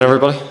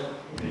Everybody,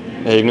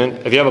 evening.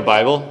 If you have a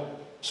Bible,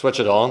 switch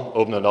it on,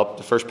 open it up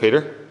to 1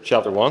 Peter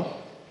chapter 1.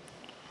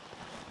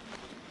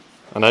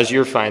 And as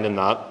you're finding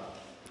that,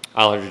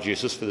 I'll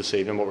introduce us for this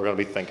evening, what we're going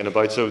to be thinking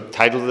about. So the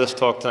title of this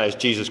talk tonight is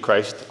Jesus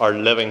Christ, Our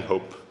Living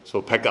Hope. So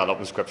we'll pick that up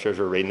in Scripture as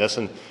we're reading this,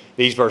 and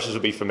these verses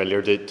will be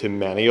familiar to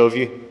many of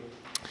you.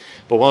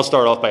 But I want to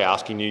start off by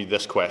asking you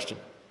this question.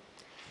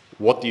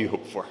 What do you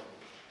hope for?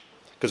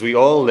 Because we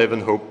all live in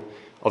hope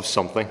of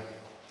something.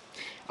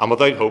 And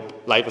without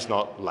hope, life is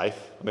not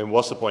life. I mean,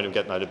 what's the point of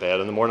getting out of bed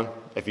in the morning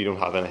if you don't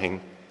have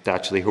anything to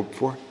actually hope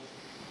for?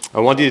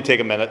 I want you to take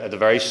a minute at the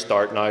very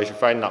start now, as you're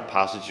finding that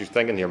passage, you're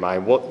thinking in your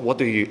mind, what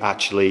do you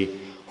actually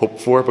hope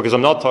for? Because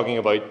I'm not talking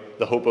about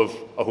the hope of,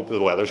 I hope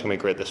the weather's going to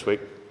be great this week,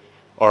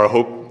 or a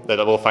hope that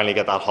we'll finally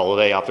get that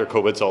holiday after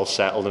COVID's all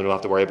settled and we don't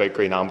have to worry about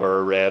green, amber,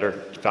 or red, or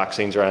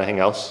vaccines or anything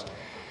else.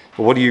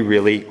 But what do you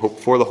really hope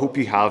for? The hope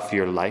you have for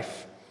your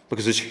life,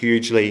 because it's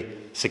hugely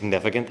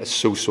significant, it's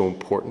so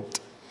important.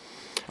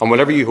 And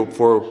whatever you hope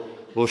for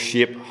will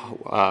shape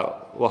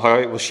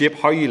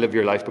how you live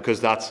your life,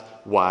 because that's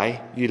why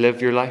you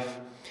live your life.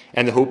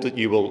 And the hope that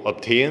you will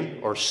obtain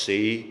or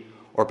see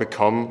or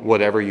become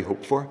whatever you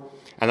hope for.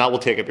 And that will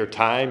take up your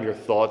time, your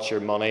thoughts, your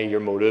money,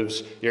 your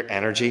motives, your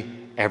energy,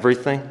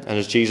 everything. And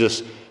as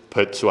Jesus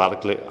put so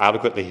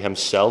adequately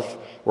himself,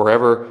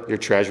 wherever your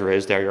treasure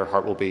is, there your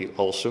heart will be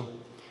also.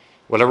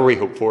 Whatever we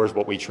hope for is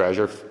what we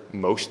treasure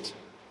most.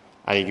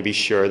 And you can be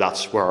sure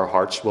that's where our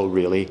hearts will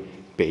really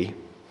be.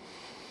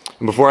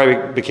 And before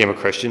I became a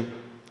Christian,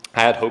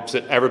 I had hopes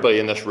that everybody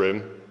in this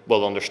room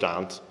will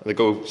understand. They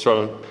go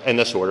sort of in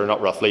this order, not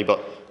roughly,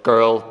 but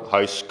girl,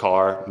 house,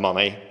 car,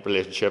 money,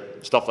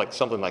 relationship,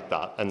 something like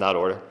that, in that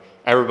order.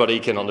 Everybody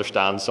can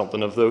understand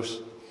something of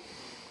those.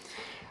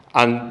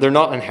 And they're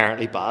not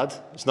inherently bad.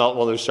 It's not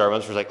one of those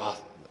sermons where it's like,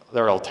 oh,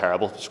 they're all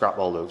terrible, scrap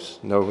all those.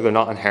 No, they're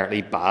not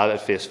inherently bad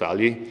at face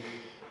value.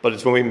 But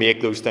it's when we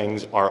make those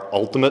things our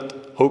ultimate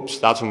hopes,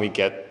 that's when we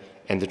get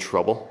into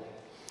trouble.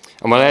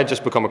 And when I had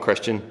just become a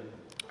Christian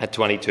at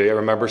 22, I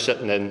remember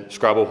sitting in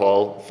Scrabble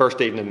Hall,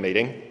 first evening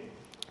meeting,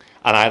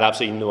 and I had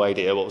absolutely no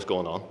idea what was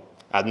going on.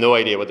 I had no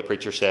idea what the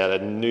preacher said.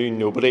 I knew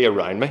nobody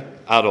around me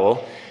at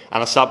all.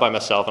 And I sat by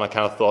myself and I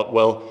kind of thought,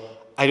 well,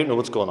 I don't know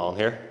what's going on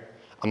here.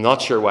 I'm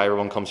not sure why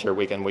everyone comes here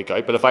week in, week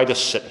out, but if I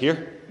just sit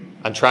here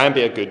and try and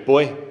be a good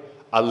boy,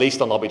 at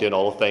least I'll not be doing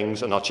all the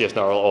things and not chasing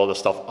all the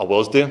stuff I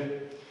was doing.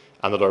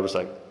 And the Lord was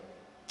like,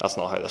 that's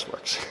not how this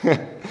works.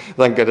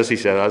 Thank goodness he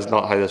said, that's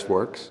not how this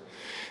works.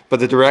 But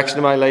the direction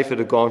of my life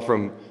had gone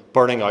from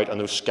burning out on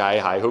those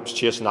sky-high hopes,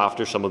 chasing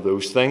after some of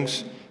those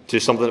things, to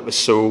something that was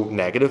so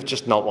negative,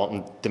 just not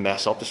wanting to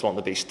mess up, just wanting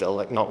to be still,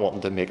 like not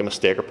wanting to make a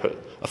mistake or put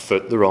a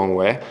foot the wrong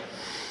way.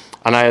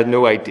 And I had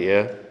no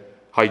idea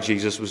how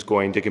Jesus was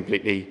going to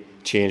completely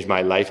change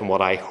my life and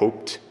what I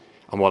hoped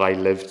and what I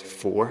lived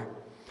for.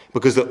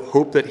 Because the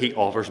hope that he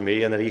offers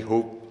me and that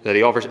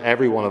he offers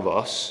every one of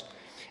us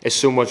is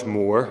so much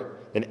more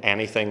than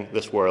anything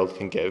this world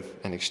can give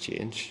in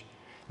exchange.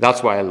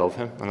 That's why I love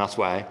him, and that's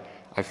why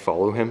I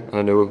follow him. And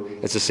I know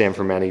it's the same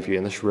for many of you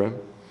in this room.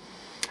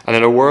 And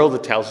in a world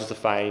that tells us to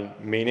find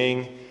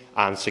meaning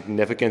and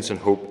significance and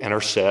hope in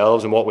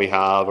ourselves and what we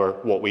have or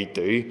what we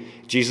do,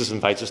 Jesus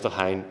invites us to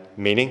find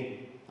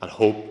meaning and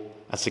hope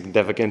and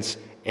significance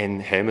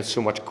in him. It's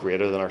so much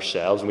greater than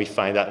ourselves, and we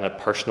find that in a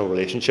personal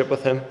relationship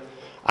with him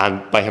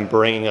and by him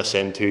bringing us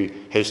into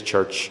his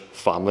church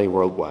family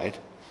worldwide.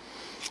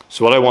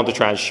 So what I want to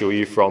try and show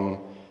you from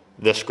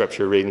this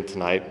scripture reading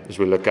tonight as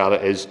we look at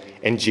it is,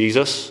 in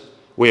Jesus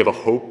we have a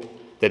hope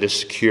that is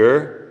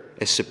secure,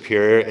 is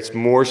superior, it's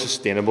more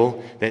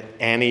sustainable than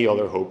any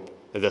other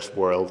hope that this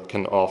world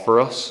can offer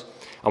us.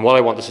 And what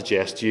I want to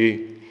suggest to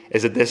you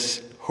is that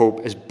this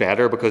hope is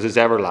better because it's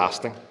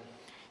everlasting.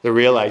 The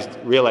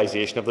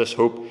realization of this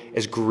hope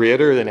is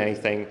greater than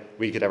anything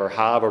we could ever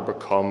have or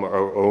become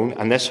our own.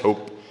 And this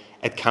hope,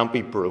 it can't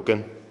be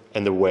broken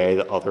in the way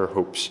that other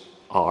hopes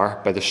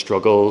are, by the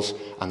struggles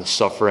and the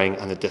suffering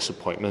and the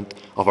disappointment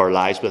of our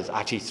lives. But it's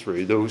actually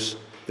through those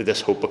that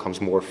this hope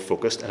becomes more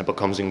focused and it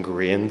becomes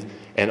ingrained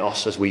in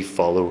us as we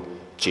follow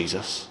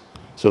Jesus.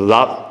 So with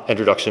that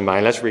introduction in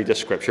mind, let's read this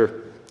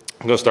scripture.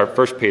 I'm going to start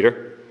 1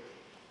 Peter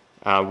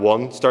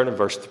 1, starting in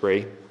verse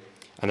 3,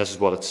 and this is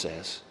what it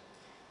says.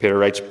 Peter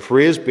writes,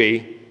 "Praise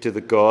be to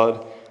the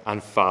God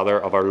and Father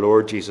of our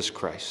Lord Jesus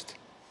Christ.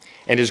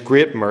 In his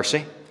great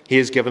mercy, he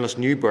has given us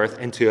new birth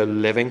into a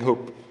living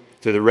hope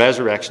through the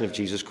resurrection of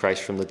Jesus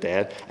Christ from the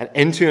dead, and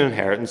into an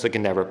inheritance that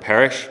can never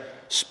perish,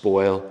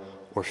 spoil,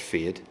 or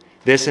fade.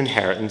 This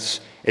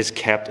inheritance is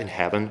kept in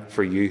heaven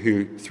for you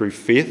who, through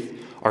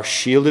faith, are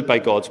shielded by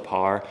God's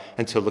power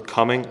until the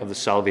coming of the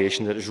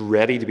salvation that is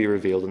ready to be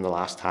revealed in the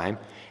last time.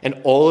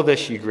 In all of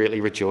this you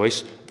greatly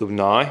rejoice, though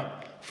now,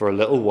 for a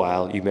little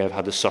while, you may have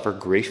had to suffer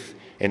grief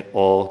in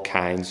all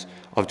kinds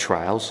of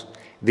trials.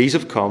 These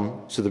have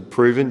come so the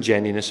proven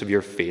genuineness of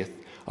your faith,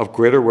 of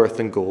greater worth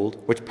than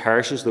gold, which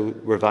perishes though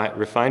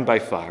refined by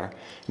fire,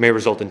 may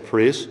result in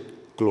praise,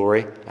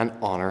 glory, and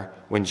honor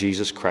when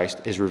Jesus Christ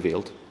is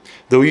revealed.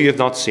 Though you have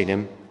not seen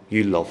him,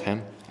 you love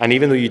him. And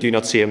even though you do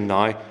not see him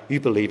now, you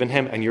believe in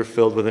him, and you're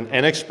filled with an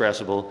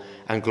inexpressible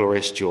and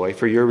glorious joy,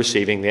 for you're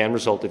receiving the end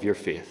result of your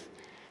faith,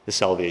 the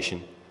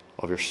salvation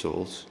of your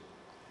souls.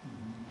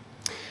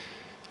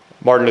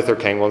 Martin Luther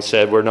King once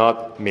said, we're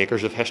not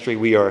makers of history,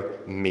 we are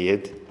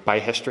made by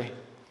history.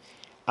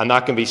 And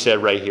that can be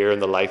said right here in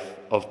the life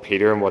of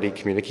Peter and what he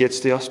communicates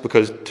to us,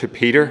 because to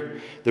Peter,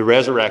 the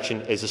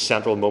resurrection is a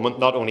central moment,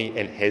 not only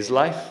in his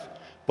life,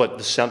 but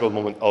the central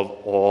moment of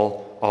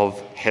all of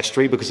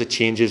history, because it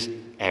changes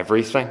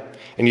everything.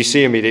 And you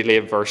see immediately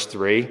at verse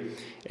 3,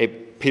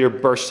 Peter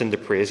bursts into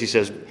praise. He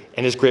says,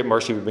 in his great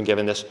mercy, we've been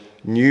given this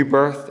new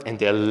birth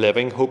into a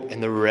living hope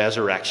in the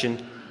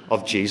resurrection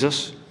of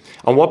Jesus.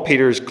 And what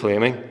Peter is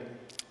claiming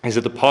is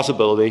that the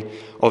possibility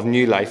of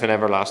new life and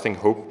everlasting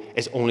hope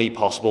is only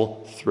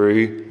possible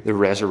through the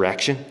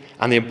resurrection.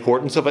 And the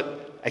importance of it,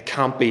 it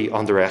can't be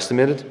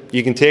underestimated.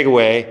 You can take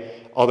away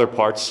other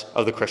parts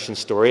of the Christian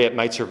story. It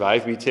might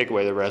survive, but you take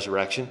away the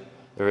resurrection,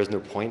 there is no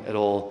point. It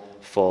all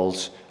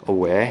falls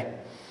away.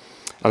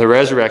 And the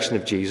resurrection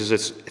of Jesus,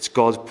 it's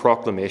God's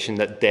proclamation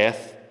that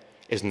death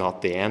is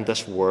not the end.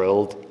 This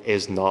world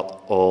is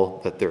not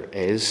all that there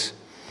is.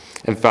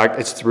 In fact,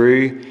 it's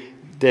through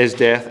his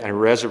death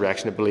and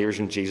resurrection of believers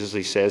in Jesus,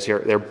 he says here,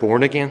 they're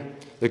born again.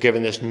 They're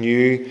given this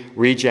new,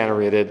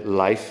 regenerated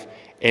life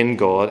in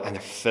God, and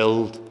they're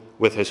filled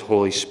with his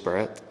Holy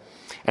Spirit.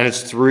 And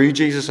it's through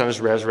Jesus and his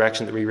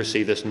resurrection that we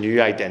receive this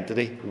new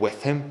identity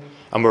with him,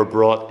 and we're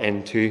brought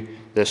into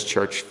this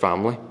church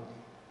family.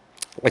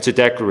 It's a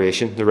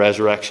declaration, the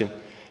resurrection,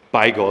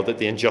 by God, that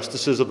the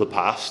injustices of the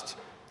past,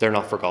 they're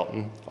not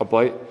forgotten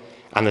about,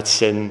 and that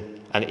sin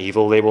and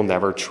evil, they will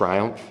never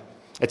triumph.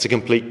 It's a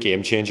complete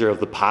game changer of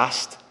the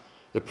past,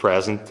 the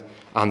present,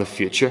 and the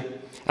future.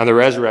 And the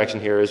resurrection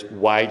here is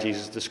why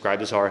Jesus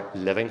described as our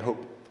living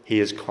hope. He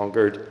has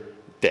conquered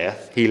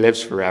death. He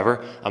lives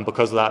forever. And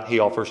because of that, he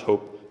offers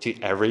hope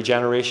to every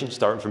generation,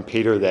 starting from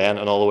Peter then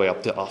and all the way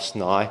up to us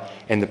now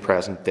in the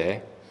present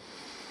day.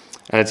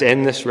 And it's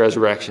in this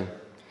resurrection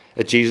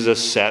that Jesus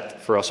has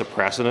set for us a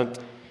precedent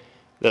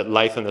that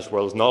life in this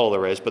world is not all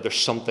there is, but there's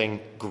something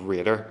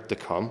greater to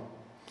come.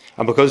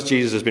 And because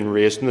Jesus has been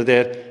raised from the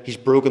dead, he's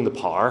broken the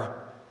power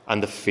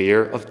and the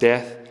fear of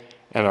death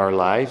in our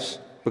lives.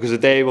 Because the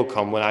day will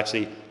come when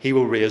actually he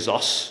will raise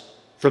us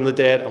from the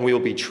dead and we will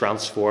be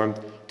transformed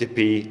to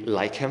be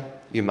like him.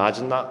 You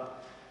imagine that? I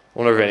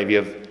wonder if any of you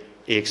have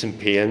aches and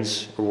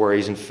pains or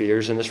worries and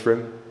fears in this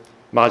room.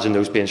 Imagine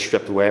those being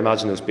stripped away.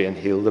 Imagine those being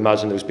healed.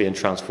 Imagine those being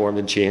transformed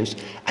and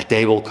changed. A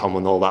day will come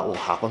when all that will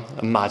happen.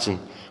 Imagine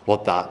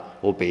what that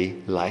will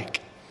be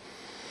like.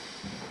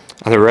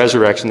 And the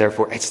resurrection,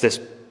 therefore, it's this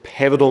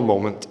pivotal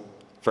moment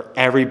for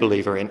every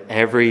believer in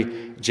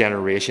every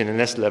generation. In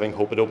this living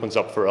hope, it opens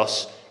up for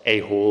us a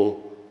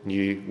whole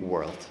new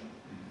world.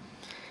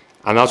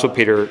 And that's what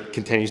Peter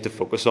continues to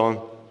focus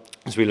on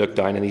as we look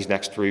down in these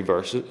next few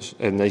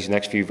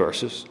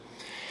verses.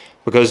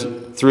 Because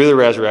through the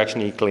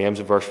resurrection, he claims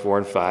in verse 4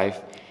 and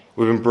 5,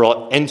 we've been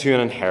brought into an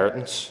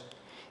inheritance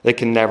that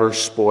can never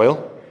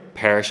spoil,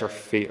 perish, or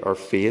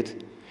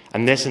fade.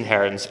 And this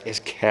inheritance is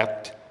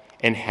kept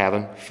in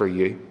heaven for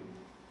you.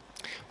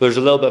 But there's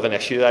a little bit of an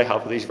issue that I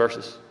have with these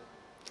verses.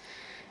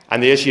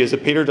 And the issue is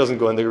that Peter doesn't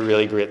go into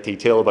really great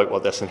detail about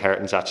what this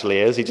inheritance actually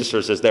is. He just sort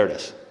of says, there it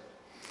is.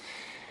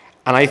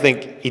 And I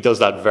think he does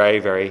that very,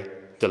 very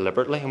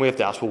deliberately. And we have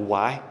to ask, well,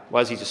 why?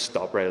 Why does he just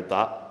stop right at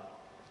that?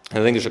 And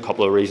I think there's a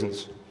couple of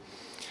reasons.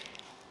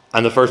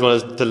 And the first one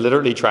is to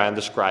literally try and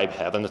describe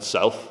heaven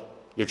itself.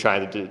 You're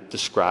trying to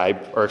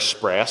describe or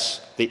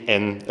express the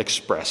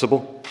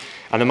inexpressible.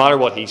 And no matter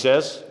what he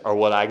says or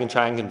what I can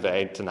try and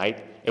convey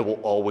tonight, it will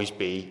always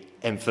be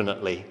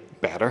infinitely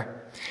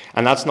better.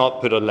 And that's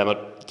not to put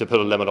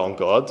a limit on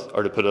God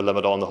or to put a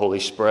limit on the Holy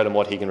Spirit and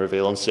what he can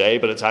reveal and say,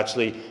 but it's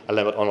actually a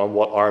limit on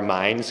what our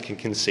minds can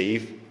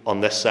conceive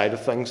on this side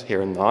of things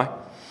here and now.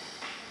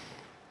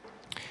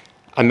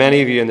 And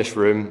many of you in this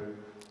room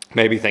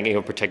may be thinking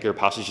of particular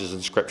passages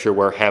in Scripture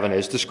where heaven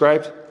is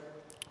described.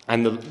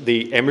 And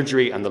the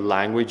imagery and the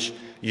language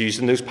used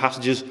in those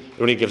passages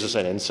only gives us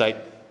an insight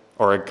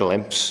or a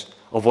glimpse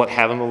of what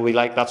heaven will be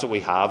like. That's what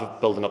we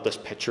have, building up this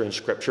picture in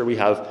Scripture. We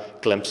have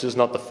glimpses,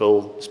 not the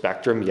full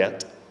spectrum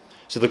yet.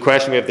 So the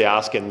question we have to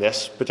ask in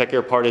this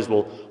particular part is,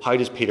 well, how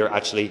does Peter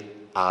actually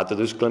add to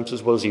those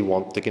glimpses? What does he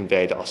want to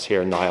convey to us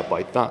here and now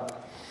about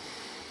that?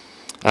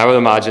 I would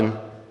imagine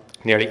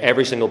nearly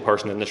every single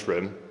person in this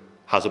room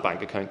has a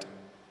bank account.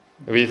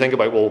 If you think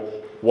about, well,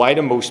 why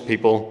do most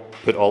people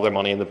put all their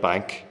money in the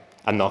bank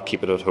and not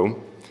keep it at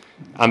home?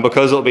 And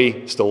because it'll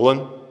be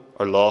stolen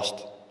or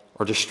lost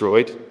or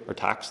destroyed or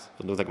taxed.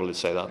 I don't think we'll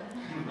say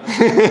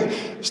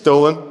that.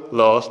 Stolen,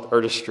 lost, or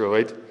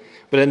destroyed.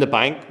 But in the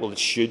bank, well, it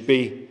should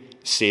be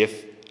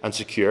safe and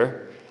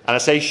secure. And I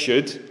say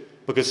should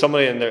because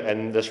somebody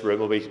in this room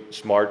will be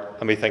smart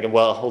and be thinking,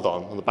 well, hold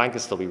on, well, the bank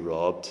can still be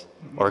robbed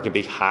or it can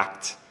be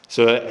hacked.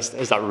 So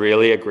is that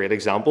really a great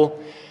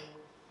example?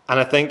 And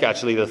I think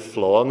actually the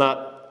flaw in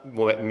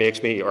that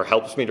makes me or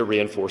helps me to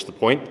reinforce the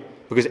point,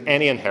 because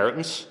any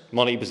inheritance,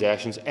 money,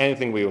 possessions,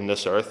 anything we own on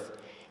this earth,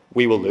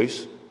 we will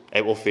lose.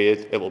 It will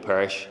fade, it will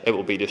perish, it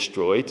will be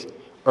destroyed.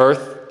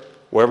 Earth,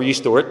 wherever you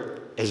store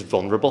it, is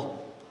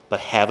vulnerable, but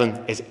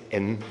heaven is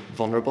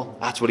invulnerable.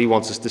 That's what he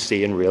wants us to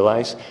see and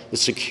realize, the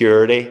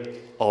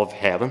security of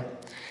heaven.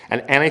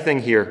 And anything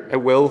here, it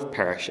will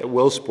perish, it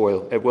will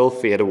spoil, it will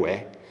fade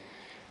away.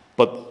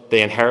 But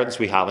the inheritance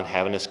we have in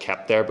heaven is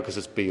kept there because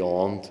it's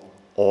beyond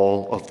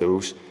all of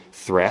those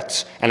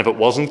threats. And if it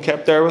wasn't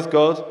kept there with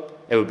God,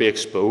 it would be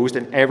exposed,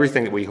 and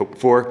everything that we hope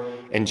for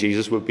in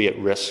Jesus would be at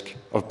risk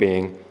of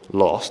being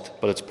lost.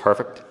 But it's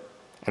perfect,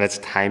 and it's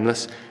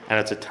timeless, and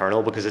it's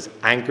eternal because it's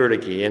anchored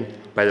again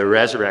by the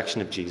resurrection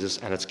of Jesus,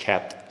 and it's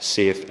kept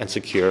safe and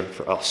secure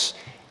for us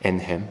in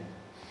him.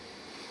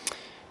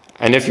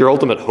 And if your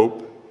ultimate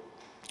hope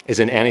is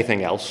in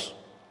anything else,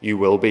 you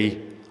will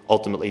be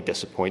ultimately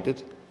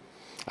disappointed.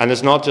 And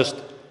it's not just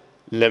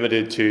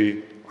limited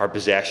to our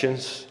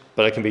possessions,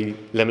 but it can be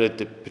limited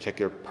to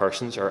particular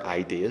persons or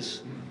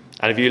ideas.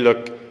 And if you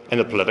look in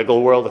the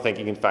political world, I think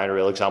you can find a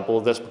real example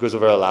of this, because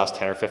over the last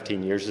 10 or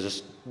 15 years, there's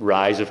this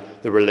rise of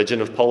the religion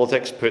of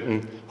politics,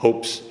 putting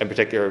hopes in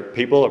particular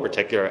people or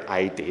particular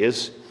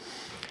ideas.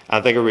 And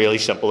I think a really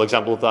simple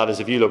example of that is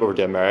if you look over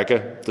to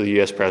America, to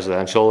the US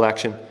presidential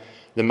election,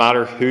 no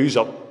matter who's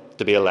up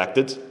to be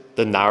elected,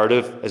 the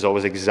narrative is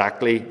always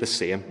exactly the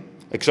same.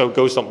 So it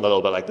goes something a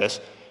little bit like this.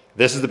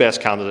 This is the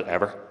best candidate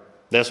ever.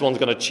 This one's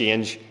going to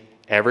change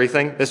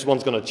everything. This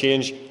one's going to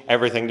change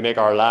everything to make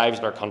our lives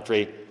and our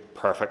country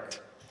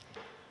perfect.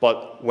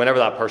 But whenever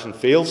that person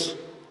fails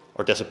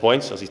or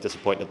disappoints, as he's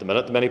disappointing at the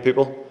minute to many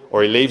people,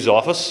 or he leaves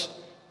office,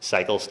 the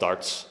cycle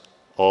starts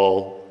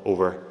all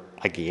over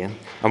again.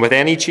 And with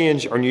any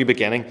change or new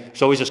beginning,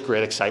 there's always this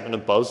great excitement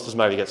and buzz. Doesn't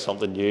matter if you get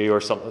something new or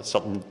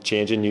something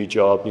changing, new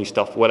job, new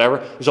stuff, whatever.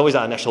 There's always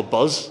that initial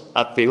buzz,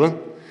 that feeling.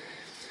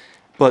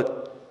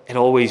 But it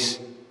always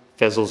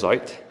fizzles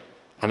out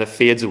and it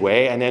fades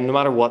away. And then no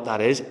matter what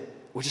that is,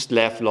 we're just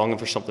left longing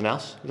for something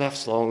else.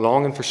 Left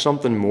longing for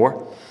something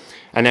more.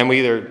 And then we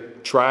either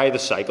try the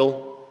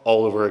cycle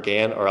all over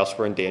again, or else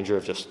we're in danger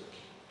of just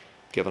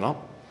giving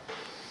up.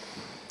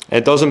 And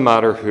it doesn't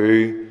matter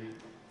who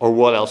or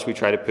what else we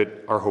try to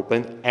put our hope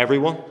in.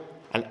 Everyone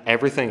and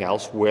everything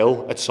else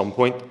will, at some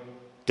point,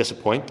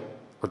 disappoint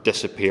or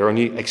disappear on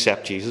you,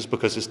 except Jesus,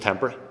 because it's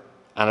temporary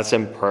and it's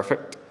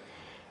imperfect.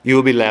 You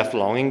will be left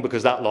longing,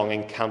 because that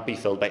longing can't be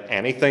filled by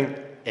anything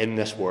in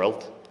this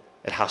world.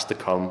 It has to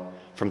come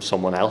from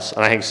someone else.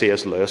 And I think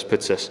C.S. Lewis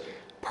puts this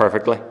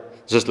perfectly.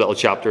 There's this little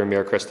chapter in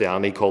Mere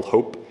Christianity called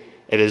Hope.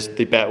 It is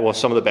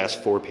some of the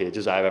best 4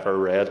 pages I've ever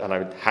read, and I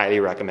would highly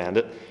recommend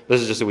it.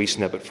 This is just a wee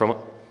snippet from it.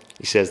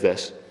 He says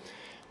this: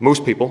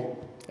 most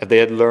people, if they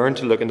had learned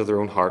to look into their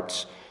own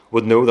hearts,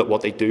 would know that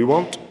what they do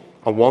want,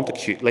 and want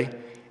acutely,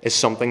 is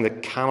something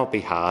that cannot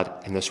be had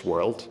in this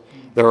world.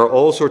 There are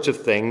all sorts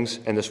of things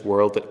in this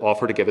world that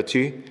offer to give it to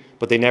you,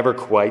 but they never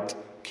quite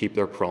keep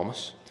their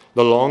promise.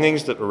 The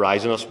longings that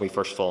arise in us when we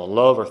first fall in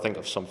love, or think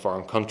of some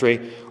foreign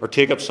country, or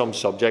take up some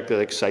subject that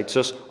excites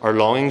us, are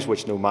longings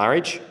which no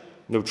marriage,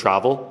 no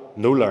travel,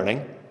 no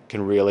learning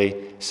can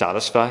really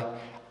satisfy.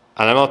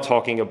 And I'm not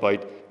talking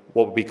about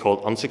what would be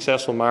called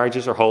unsuccessful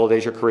marriages or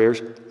holidays or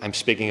careers. I'm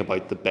speaking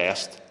about the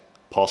best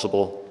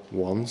possible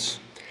ones.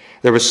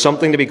 There was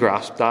something to be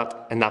grasped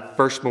at in that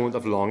first moment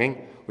of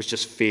longing, which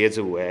just fades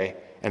away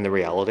in the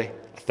reality.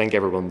 I think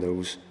everyone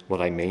knows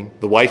what I mean.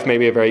 The wife may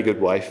be a very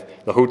good wife.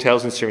 The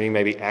hotels and scenery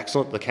may be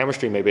excellent. The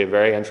chemistry may be a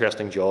very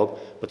interesting job.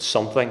 But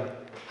something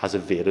has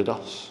evaded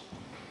us.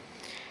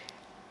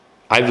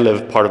 I've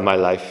lived part of my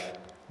life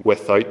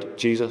without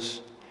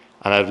Jesus,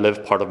 and I've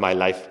lived part of my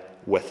life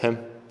with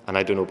him. And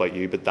I don't know about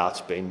you, but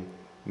that's been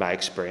my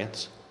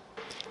experience.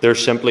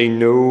 There's simply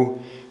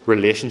no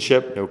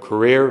relationship, no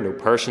career, no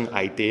person,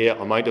 idea,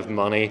 amount of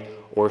money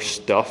or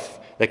stuff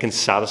that can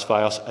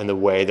satisfy us in the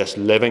way this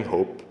living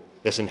hope,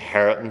 this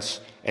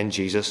inheritance in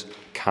Jesus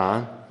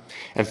can.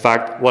 In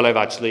fact, what I've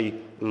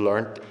actually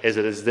learnt is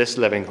it is this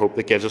living hope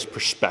that gives us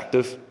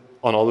perspective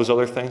on all those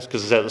other things.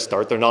 Because as I said at the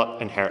start, they're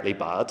not inherently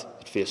bad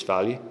at face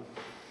value.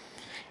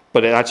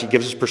 But it actually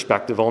gives us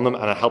perspective on them,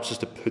 and it helps us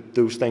to put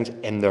those things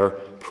in their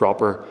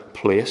proper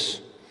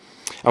place.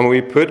 And when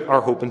we put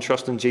our hope and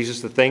trust in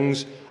Jesus, the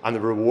things and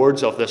the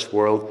rewards of this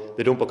world,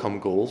 they don't become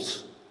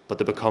goals, but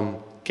they become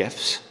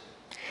gifts.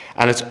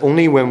 And it's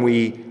only when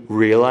we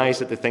realize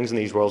that the things in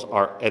these worlds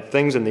are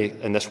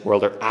in this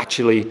world are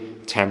actually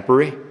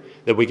temporary,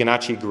 that we can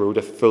actually grow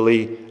to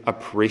fully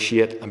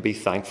appreciate and be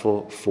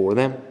thankful for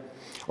them.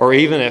 Or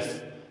even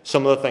if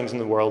some of the things in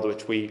the world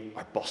which we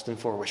are busting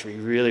for, which we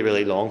really,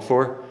 really long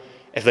for,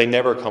 if they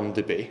never come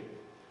to be,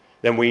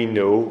 then we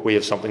know we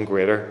have something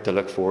greater to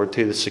look forward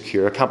to, that's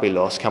secure, can't be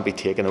lost, can't be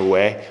taken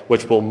away,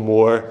 which will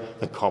more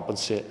than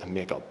compensate and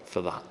make up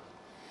for that.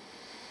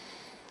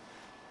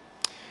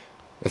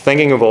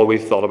 Thinking of all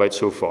we've thought about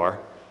so far,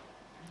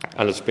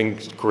 and it's been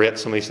great,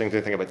 some of these things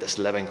we think about, this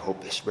living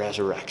hope, this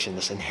resurrection,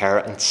 this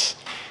inheritance.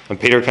 And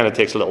Peter kind of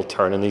takes a little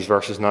turn in these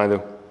verses now,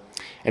 though.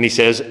 And he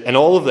says, in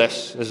all of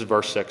this is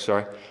verse 6,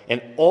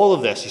 in all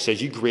of this, he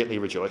says, you greatly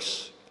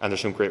rejoice. And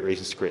there's some great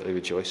reasons to greatly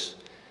rejoice.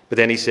 But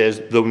then he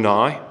says, though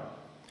now,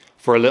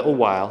 for a little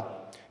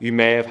while, you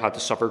may have had to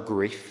suffer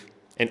grief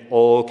in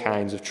all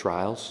kinds of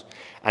trials.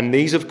 And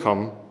these have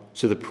come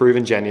so the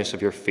proven genuineness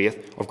of your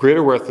faith, of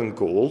greater worth than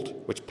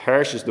gold, which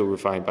perishes though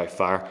refined by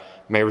fire,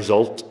 may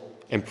result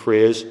in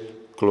praise,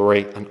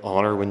 glory, and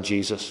honour when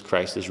Jesus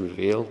Christ is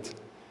revealed.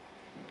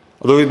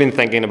 Although we've been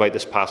thinking about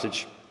this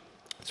passage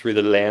through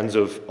the lens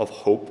of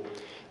hope,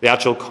 the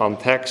actual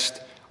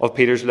context of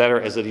Peter's letter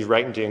is that he's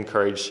writing to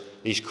encourage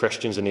these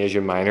Christians in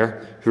Asia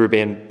Minor who are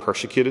being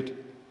persecuted.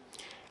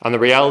 And the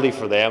reality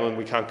for them, and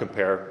we can't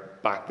compare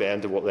back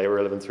then to what they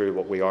were living through,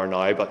 what we are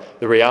now, but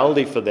the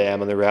reality for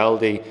them and the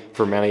reality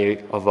for many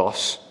of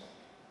us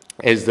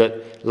is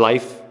that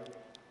life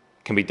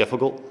can be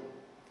difficult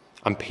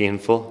and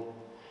painful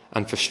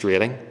and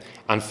frustrating.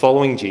 And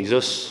following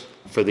Jesus,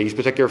 for these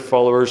particular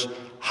followers,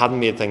 hadn't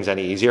made things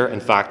any easier. In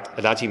fact,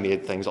 it actually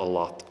made things a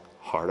lot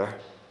harder.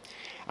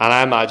 And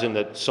I imagine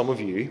that some of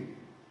you,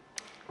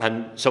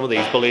 and some of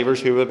these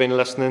believers who have been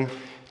listening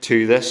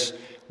to this,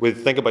 would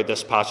think about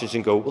this passage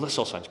and go, well, this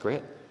all sounds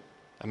great.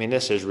 I mean,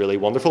 this is really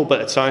wonderful, but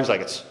it sounds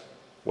like it's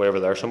way over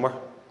there somewhere,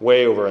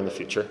 way over in the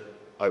future,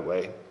 out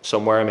way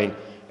somewhere. I mean,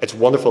 it's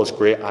wonderful, it's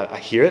great, I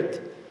hear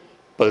it,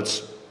 but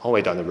it's all the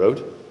way down the road.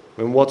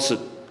 I mean, what's it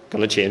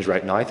going to change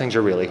right now? Things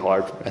are really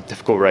hard and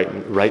difficult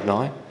right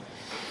now.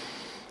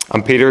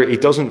 And Peter, he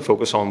doesn't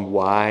focus on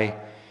why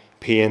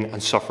pain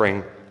and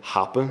suffering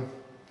happen,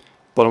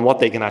 but on what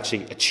they can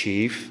actually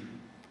achieve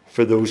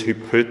for those who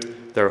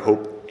put their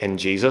hope in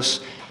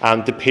Jesus.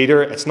 And to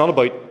Peter, it's not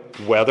about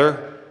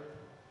whether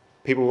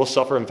people will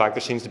suffer. In fact,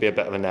 there seems to be a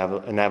bit of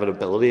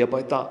inevitability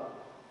about that.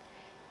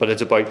 But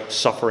it's about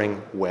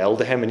suffering well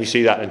to him. And you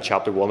see that in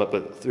chapter 1,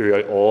 but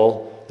throughout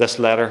all this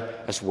letter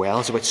as well.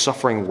 It's about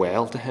suffering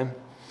well to him.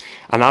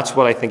 And that's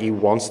what I think he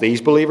wants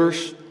these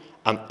believers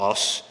and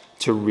us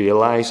to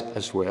realize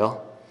as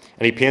well.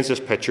 And he paints this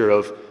picture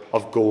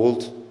of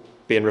gold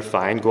being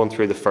refined, going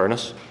through the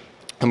furnace.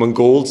 And when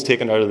gold's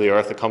taken out of the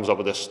earth, it comes up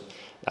with this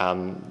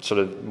sort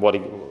of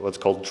what's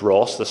called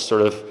dross, this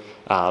sort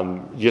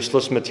of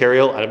useless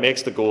material, and it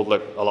makes the gold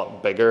look a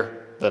lot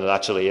bigger than it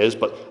actually is,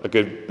 but a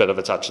good bit of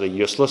it's actually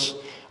useless.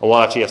 And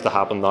what actually has to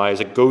happen now is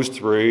it goes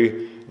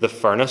through the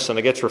furnace and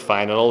it gets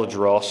refined, and all the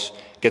dross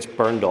gets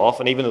burned off,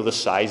 and even though the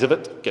size of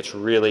it gets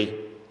really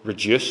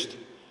reduced,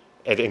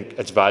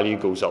 its value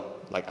goes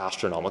up like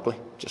astronomically,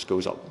 just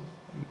goes up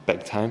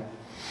big time.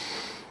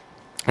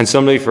 And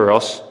similarly for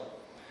us,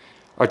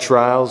 our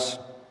trials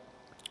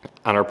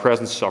and our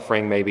present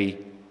suffering may be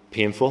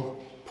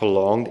painful,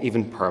 prolonged,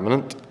 even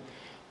permanent.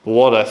 But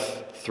what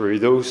if, through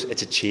those,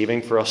 it's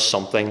achieving for us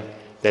something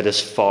that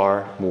is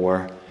far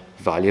more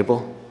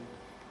valuable?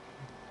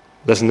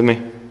 Listen to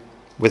me.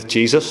 With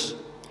Jesus,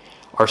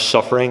 our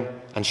suffering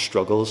and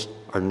struggles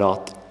are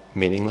not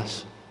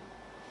meaningless.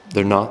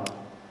 They're not.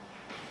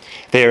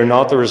 They are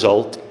not the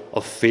result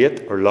of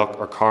fate or luck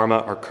or karma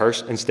or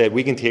curse. Instead,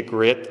 we can take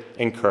great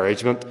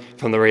encouragement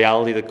from the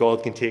reality that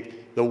God can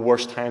take the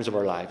worst times of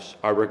our lives,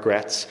 our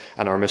regrets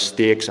and our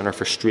mistakes and our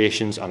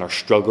frustrations and our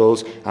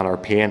struggles and our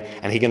pain,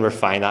 and he can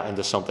refine that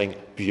into something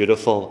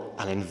beautiful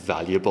and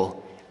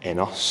invaluable in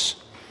us.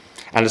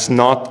 And it's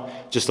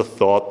not just a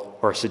thought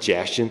or a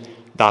suggestion.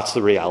 That's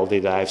the reality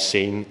that I've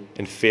seen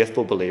in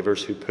faithful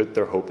believers who put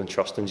their hope and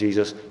trust in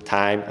Jesus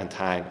time and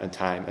time and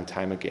time and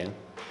time again.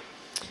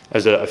 I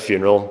was at a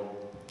funeral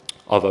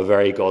of a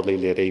very godly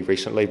lady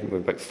recently,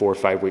 about 4 or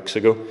 5 weeks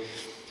ago.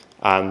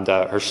 And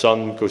her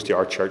son goes to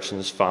our church and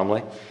his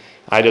family.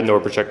 I didn't know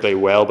her particularly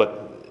well,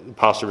 but the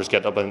pastor was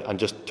getting up and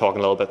just talking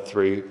a little bit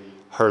through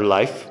her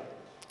life.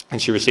 And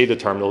she received a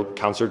terminal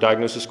cancer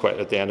diagnosis quite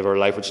at the end of her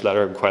life, which left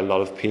her in quite a lot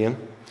of pain.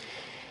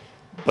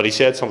 But he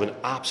said something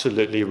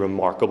absolutely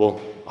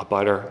remarkable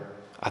about her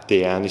at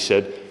the end. He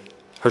said,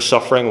 her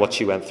suffering, what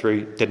she went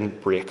through,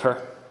 didn't break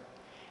her.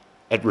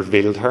 It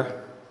revealed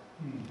her.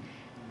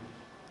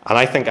 And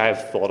I think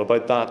I've thought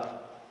about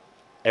that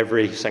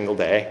every single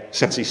day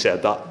since he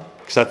said that.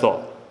 Because I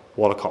thought,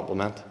 what a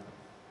compliment.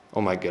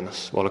 Oh my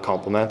goodness, what a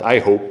compliment. I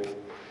hope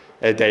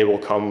a day will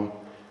come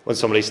when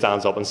somebody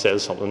stands up and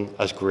says something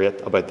as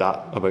great about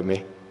that, about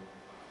me.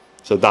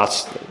 So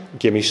that's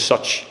gave me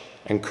such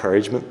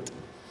encouragement.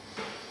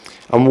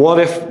 And what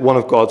if one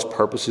of God's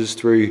purposes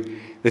through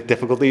the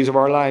difficulties of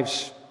our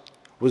lives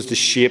was to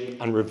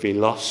shape and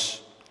reveal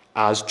us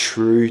as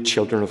true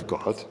children of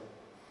God?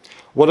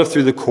 What if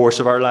through the course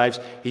of our lives,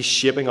 he's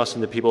shaping us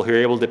into people who are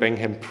able to bring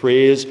him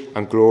praise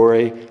and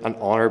glory and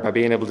honour by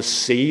being able to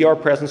see our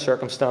present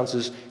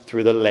circumstances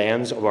through the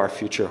lens of our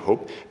future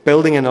hope,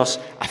 building in us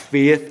a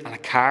faith and a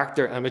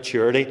character and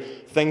maturity,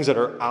 things that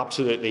are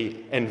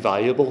absolutely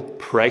invaluable,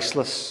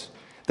 priceless,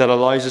 that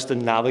allows us to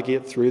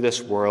navigate through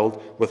this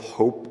world with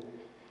hope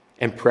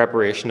in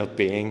preparation of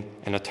being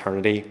in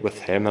eternity with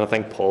him. And I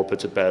think Paul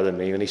puts it better than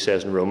me when he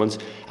says in Romans,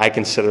 I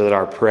consider that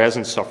our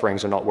present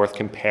sufferings are not worth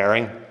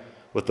comparing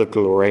with the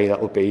glory that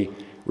will be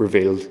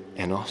revealed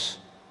in us.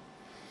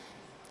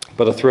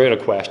 But I threw out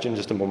a question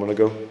just a moment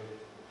ago.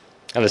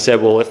 And I said,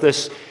 well, if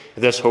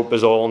this hope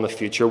is all in the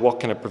future,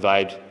 what can it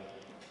provide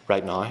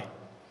right now?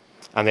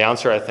 And the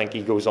answer, I think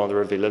he goes on to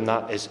reveal in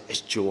that, is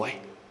joy.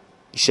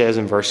 He says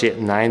in verse 8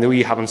 and 9, though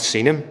you haven't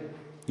seen him,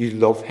 you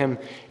love him.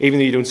 Even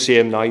though you don't see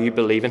him now, you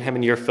believe in him,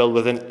 and you're filled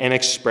with an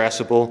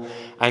inexpressible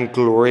and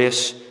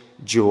glorious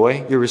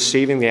joy. You're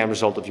receiving the end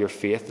result of your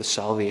faith, the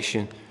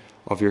salvation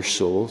of your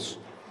souls.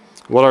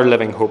 What our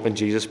living hope in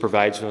Jesus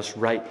provides for us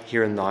right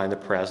here and now in the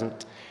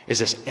present is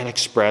this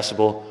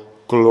inexpressible,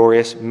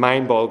 glorious,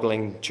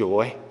 mind-boggling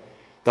joy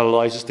that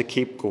allows us to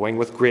keep going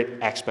with great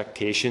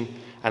expectation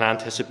and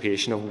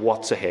anticipation of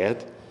what's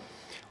ahead.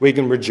 We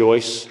can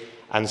rejoice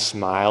and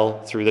smile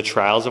through the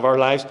trials of our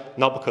lives,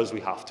 not because we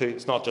have to.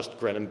 It's not just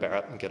grin and bear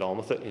it and get on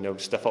with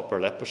it, stiff up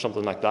our lip or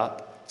something like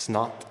that. It's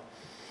not.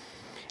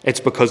 It's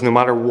because no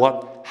matter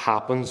what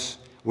happens,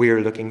 we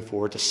are looking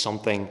forward to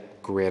something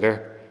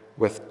greater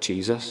with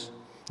Jesus.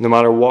 No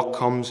matter what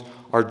comes,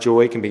 our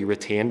joy can be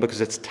retained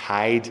because it's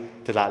tied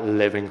to that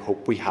living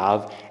hope we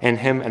have in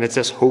him. And it's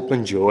this hope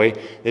and joy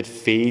that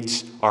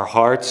feeds our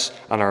hearts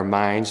and our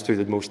minds through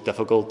the most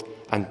difficult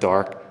and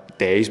dark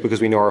days,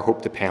 because we know our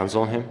hope depends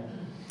on him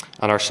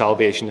and our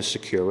salvation is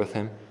secure with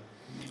him.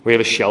 We have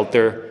a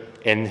shelter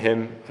in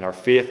him, and our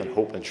faith and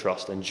hope and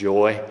trust and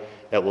joy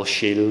that will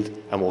shield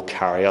and will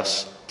carry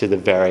us to the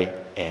very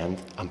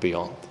end and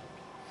beyond.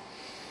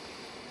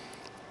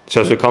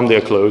 So as we come to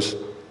a close,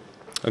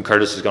 and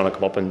Curtis is going to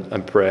come up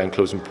and pray and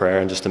close in prayer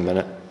in just a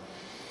minute.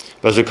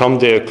 But as we come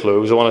to a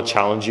close, I want to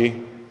challenge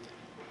you.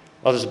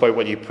 Not just about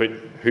who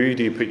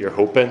do you put your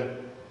hope in,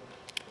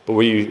 but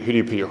who do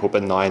you put your hope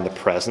in now in the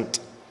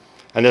present?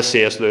 And this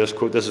C.S. Lewis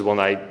quote, this is one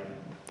I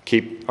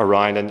keep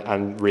around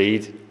and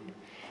read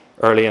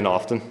early and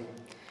often.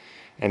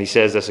 And he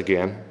says this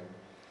again: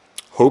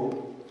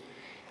 hope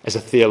is a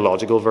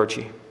theological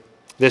virtue.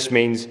 This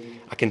means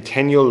a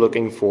continual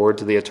looking forward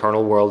to the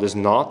eternal world is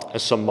not,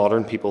 as some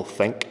modern people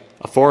think,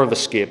 a form of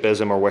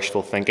escapism or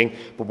wishful thinking,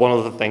 but one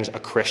of the things a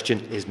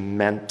Christian is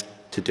meant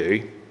to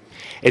do.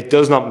 It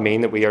does not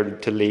mean that we are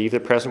to leave the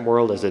present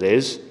world as it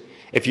is.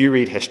 If you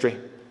read history,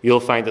 you'll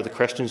find that the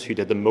Christians who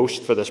did the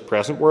most for this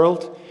present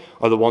world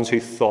are the ones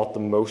who thought the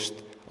most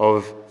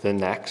of the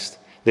next.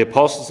 The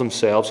apostles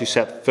themselves, who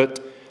set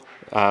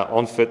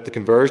on foot the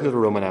conversion of the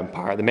Roman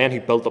Empire, the men who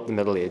built up the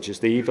Middle Ages,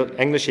 the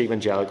English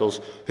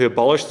evangelicals who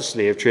abolished the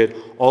slave trade,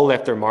 all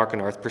left their mark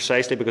on earth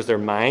precisely because their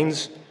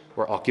minds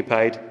were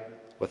occupied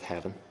with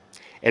heaven.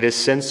 It is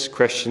since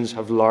Christians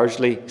have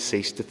largely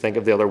ceased to think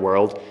of the other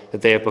world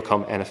that they have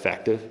become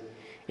ineffective.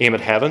 Aim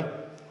at heaven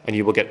and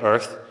you will get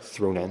earth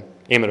thrown in.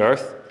 Aim at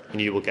earth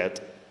and you will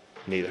get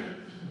neither.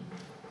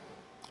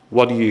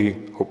 What do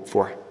you hope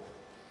for?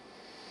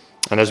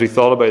 And as we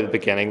thought about at the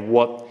beginning,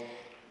 what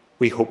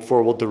we hope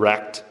for will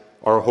direct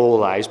our whole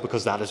lives,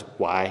 because that is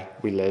why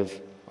we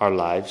live our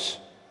lives.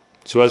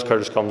 So as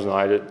Curtis comes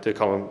now to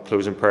come and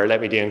close in prayer,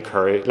 let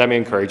me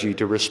encourage you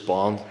to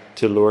respond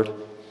to the Lord.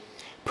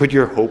 Put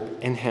your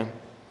hope in him.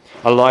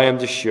 Allow him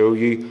to show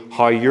you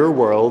how your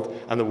world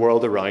and the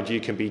world around you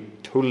can be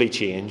totally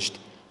changed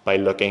by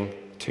looking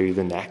to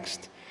the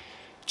next.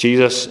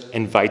 Jesus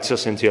invites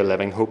us into a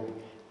living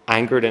hope,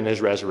 anchored in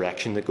his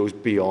resurrection that goes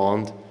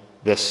beyond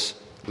this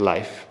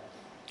life.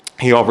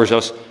 He offers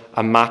us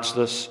a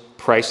matchless,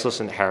 priceless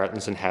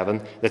inheritance in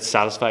heaven that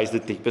satisfies the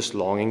deepest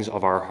longings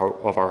of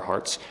our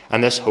hearts.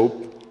 And this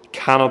hope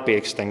cannot be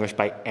extinguished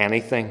by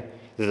anything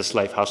that this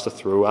life has to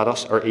throw at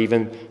us, or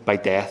even by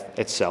death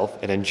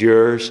itself. It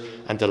endures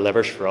and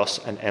delivers for us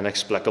an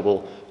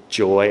inexplicable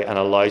joy and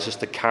allows us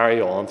to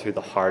carry on through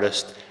the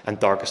hardest and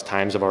darkest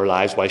times of our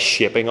lives while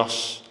shaping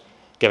us,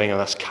 giving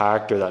us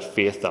character, that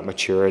faith, that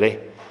maturity,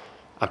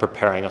 and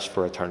preparing us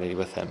for eternity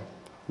with him.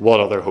 What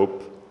other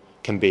hope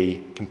can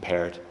be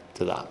compared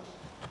to that?